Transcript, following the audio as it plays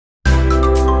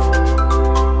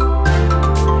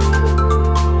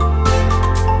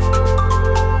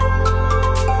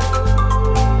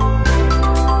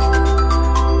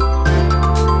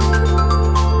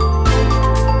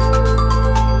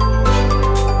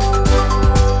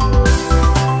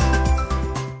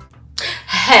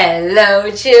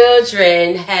Hello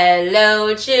children,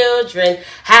 hello children,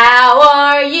 how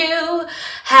are you?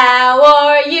 How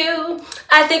are you?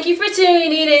 I thank you for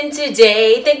tuning in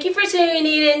today. Thank you for tuning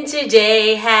in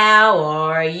today. How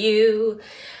are you?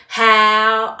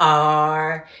 How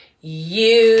are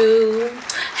you?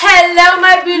 Hello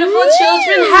my beautiful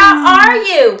children, how are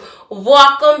you?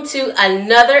 Welcome to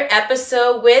another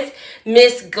episode with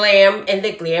Miss Glam and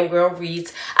the Glam Girl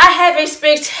Reads. I have a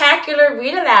spectacular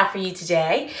read aloud for you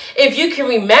today. If you can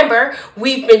remember,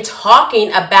 we've been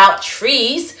talking about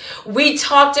trees. We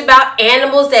talked about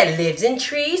animals that live in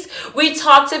trees. We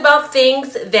talked about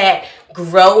things that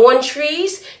grow on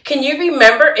trees. Can you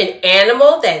remember an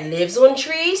animal that lives on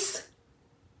trees?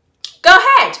 Go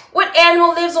ahead. What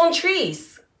animal lives on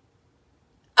trees?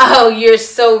 Oh, you're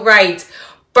so right.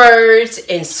 Birds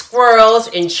and squirrels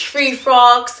and tree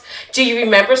frogs. Do you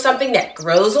remember something that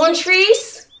grows on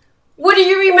trees? What do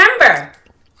you remember?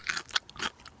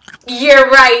 You're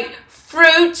right.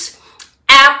 Fruit,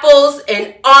 apples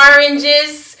and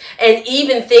oranges, and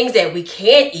even things that we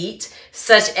can't eat,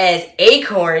 such as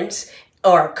acorns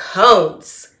or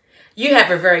cones. You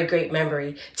have a very great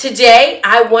memory. Today,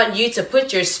 I want you to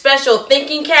put your special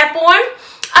thinking cap on.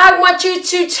 I want you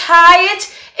to tie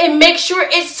it and make sure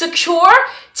it's secure.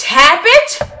 Tap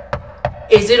it.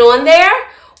 Is it on there?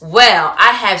 Well,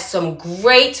 I have some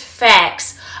great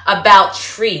facts about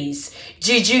trees.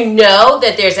 Did you know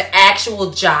that there's an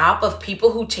actual job of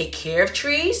people who take care of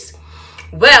trees?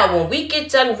 Well, when we get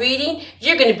done reading,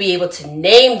 you're going to be able to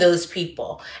name those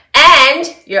people.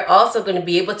 And you're also going to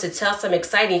be able to tell some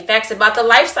exciting facts about the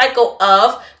life cycle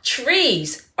of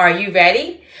trees. Are you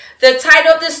ready? The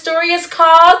title of this story is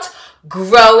called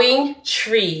Growing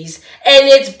Trees, and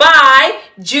it's by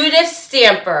Judith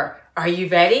Stamper. Are you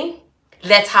ready?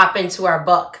 Let's hop into our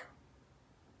book.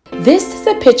 This is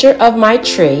a picture of my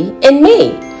tree and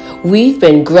me. We've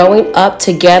been growing up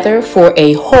together for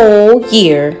a whole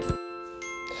year.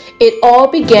 It all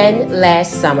began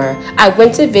last summer. I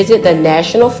went to visit the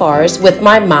National Forest with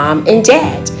my mom and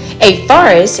dad. A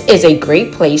forest is a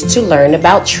great place to learn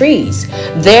about trees.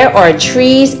 There are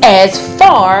trees as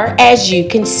far as you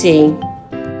can see.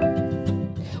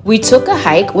 We took a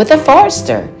hike with a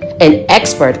forester, an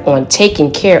expert on taking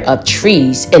care of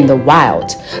trees in the wild.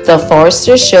 The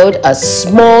forester showed us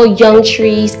small young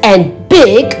trees and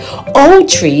big old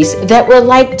trees that were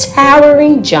like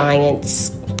towering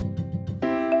giants.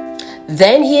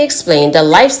 Then he explained the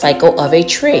life cycle of a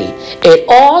tree. It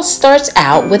all starts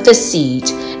out with a seed.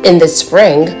 In the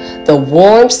spring, the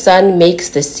warm sun makes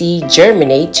the seed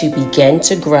germinate to begin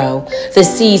to grow. The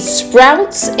seed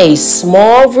sprouts a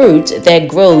small root that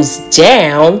grows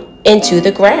down into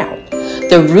the ground.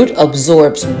 The root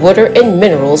absorbs water and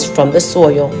minerals from the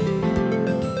soil.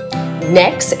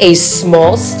 Next, a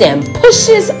small stem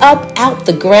pushes up out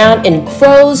the ground and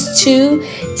grows two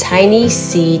tiny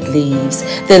seed leaves.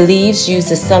 The leaves use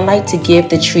the sunlight to give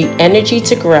the tree energy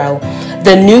to grow.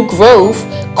 The new growth,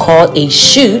 called a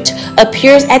shoot,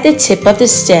 appears at the tip of the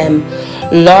stem.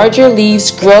 Larger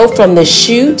leaves grow from the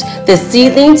shoot. The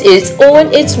seedling is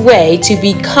on its way to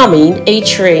becoming a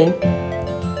tree.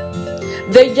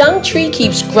 The young tree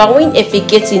keeps growing if it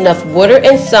gets enough water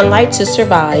and sunlight to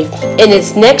survive. In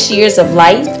its next years of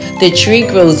life, the tree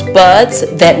grows buds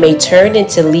that may turn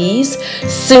into leaves.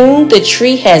 Soon, the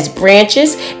tree has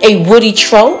branches, a woody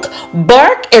trunk,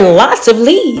 bark, and lots of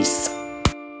leaves.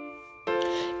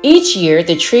 Each year,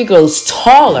 the tree grows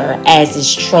taller as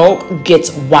its trunk gets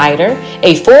wider.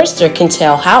 A forester can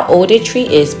tell how old a tree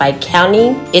is by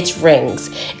counting its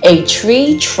rings. A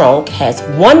tree trunk has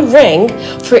one ring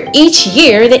for each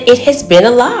year that it has been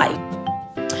alive.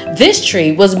 This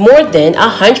tree was more than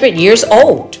 100 years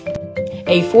old.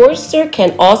 A forester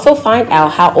can also find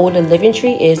out how old a living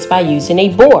tree is by using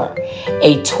a borer,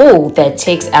 a tool that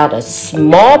takes out a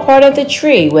small part of the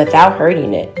tree without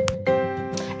hurting it.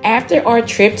 After our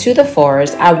trip to the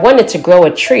forest, I wanted to grow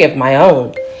a tree of my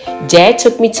own. Dad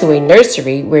took me to a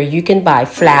nursery where you can buy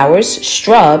flowers,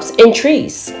 shrubs, and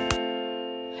trees.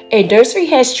 A nursery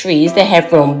has trees that have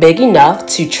grown big enough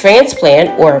to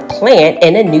transplant or plant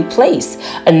in a new place.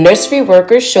 A nursery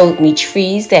worker showed me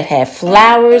trees that have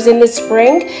flowers in the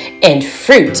spring and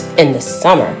fruit in the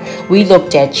summer. We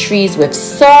looked at trees with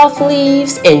soft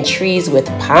leaves and trees with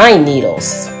pine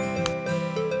needles.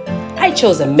 I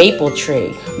chose a maple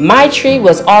tree. My tree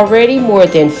was already more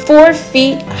than 4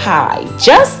 feet high,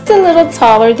 just a little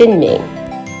taller than me.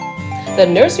 The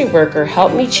nursery worker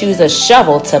helped me choose a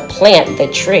shovel to plant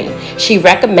the tree. She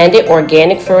recommended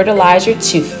organic fertilizer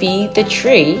to feed the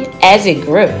tree as it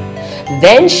grew.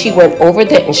 Then she went over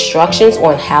the instructions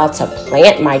on how to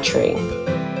plant my tree.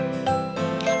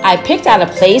 I picked out a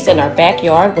place in our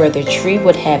backyard where the tree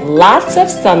would have lots of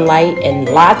sunlight and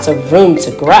lots of room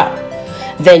to grow.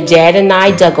 Then Dad and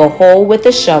I dug a hole with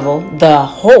a shovel. The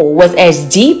hole was as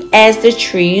deep as the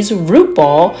tree's root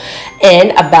ball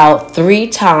and about 3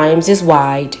 times as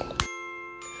wide.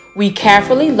 We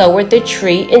carefully lowered the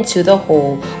tree into the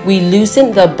hole. We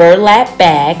loosened the burlap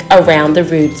bag around the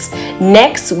roots.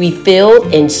 Next, we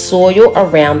filled in soil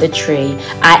around the tree.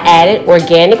 I added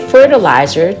organic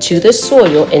fertilizer to the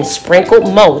soil and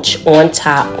sprinkled mulch on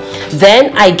top.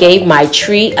 Then I gave my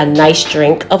tree a nice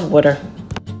drink of water.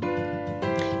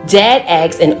 Dad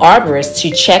asked an arborist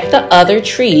to check the other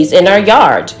trees in our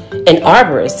yard. An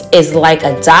arborist is like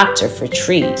a doctor for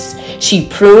trees. She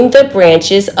pruned the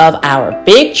branches of our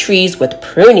big trees with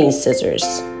pruning scissors.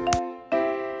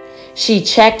 She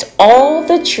checked all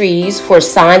the trees for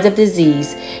signs of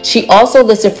disease. She also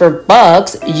listened for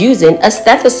bugs using a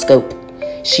stethoscope.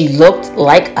 She looked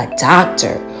like a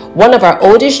doctor. One of our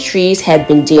oldest trees had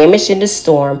been damaged in the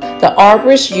storm. The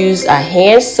arborist used a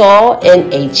handsaw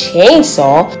and a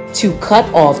chainsaw to cut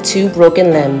off 2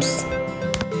 broken limbs.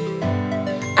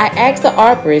 I asked the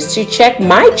arborist to check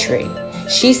my tree.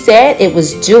 She said it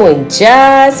was doing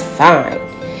just fine.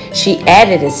 She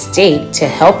added a stake to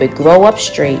help it grow up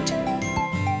straight.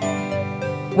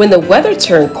 When the weather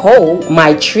turned cold,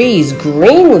 my tree's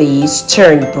green leaves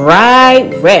turned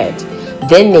bright red.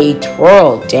 Then they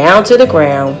twirled down to the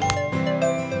ground.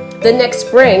 The next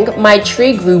spring, my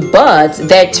tree grew buds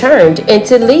that turned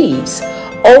into leaves.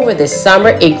 Over the summer,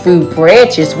 it grew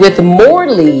branches with more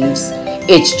leaves.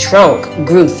 Its trunk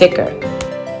grew thicker.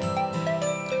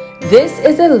 This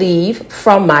is a leaf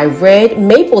from my red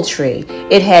maple tree.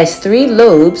 It has 3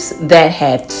 lobes that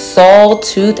have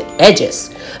saw-toothed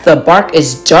edges. The bark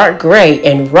is dark gray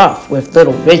and rough with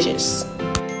little ridges.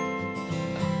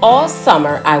 All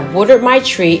summer, I watered my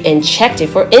tree and checked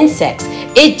it for insects.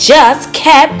 It just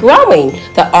kept growing.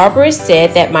 The arborist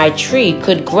said that my tree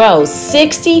could grow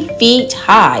 60 feet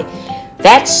high.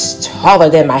 That's taller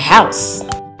than my house.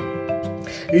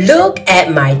 Look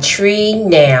at my tree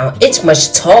now. It's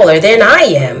much taller than I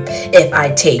am. If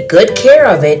I take good care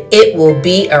of it, it will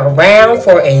be around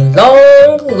for a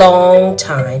long, long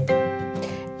time.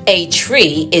 A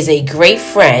tree is a great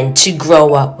friend to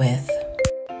grow up with.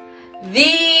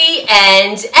 The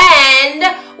end.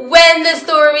 And when the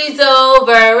story's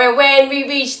over and when we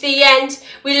reach the end,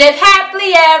 we live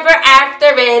happily ever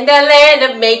after in the land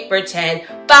of make pretend.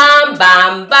 Bum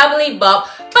bum bubbly bop.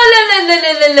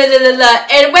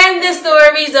 And when the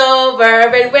story's over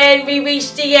and when we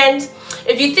reach the end,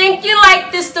 if you think you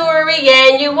like the story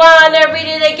and you want to read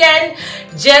it again,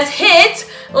 just hit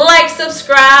like,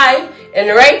 subscribe, and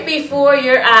right before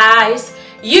your eyes,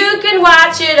 you can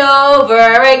watch it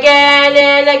over again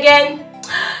and again.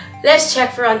 Let's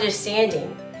check for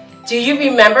understanding. Do you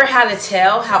remember how to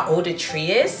tell how old a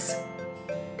tree is?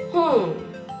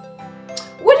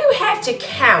 What do you have to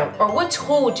count, or what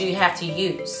tool do you have to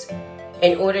use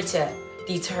in order to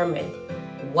determine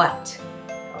what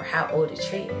or how old a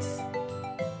tree is?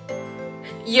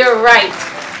 You're right.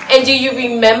 And do you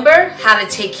remember how to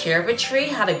take care of a tree,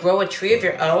 how to grow a tree of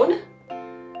your own?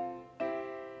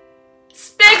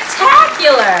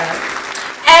 Spectacular!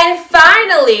 And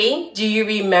finally, do you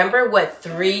remember what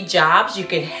 3 jobs you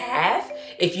can have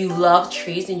if you love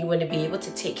trees and you want to be able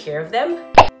to take care of them?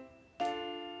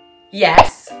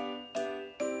 Yes.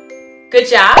 Good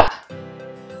job.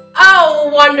 Oh,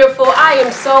 wonderful. I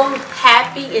am so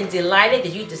happy and delighted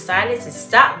that you decided to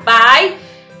stop by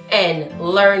and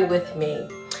learn with me.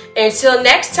 Until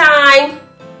next time,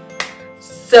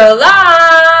 so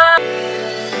long.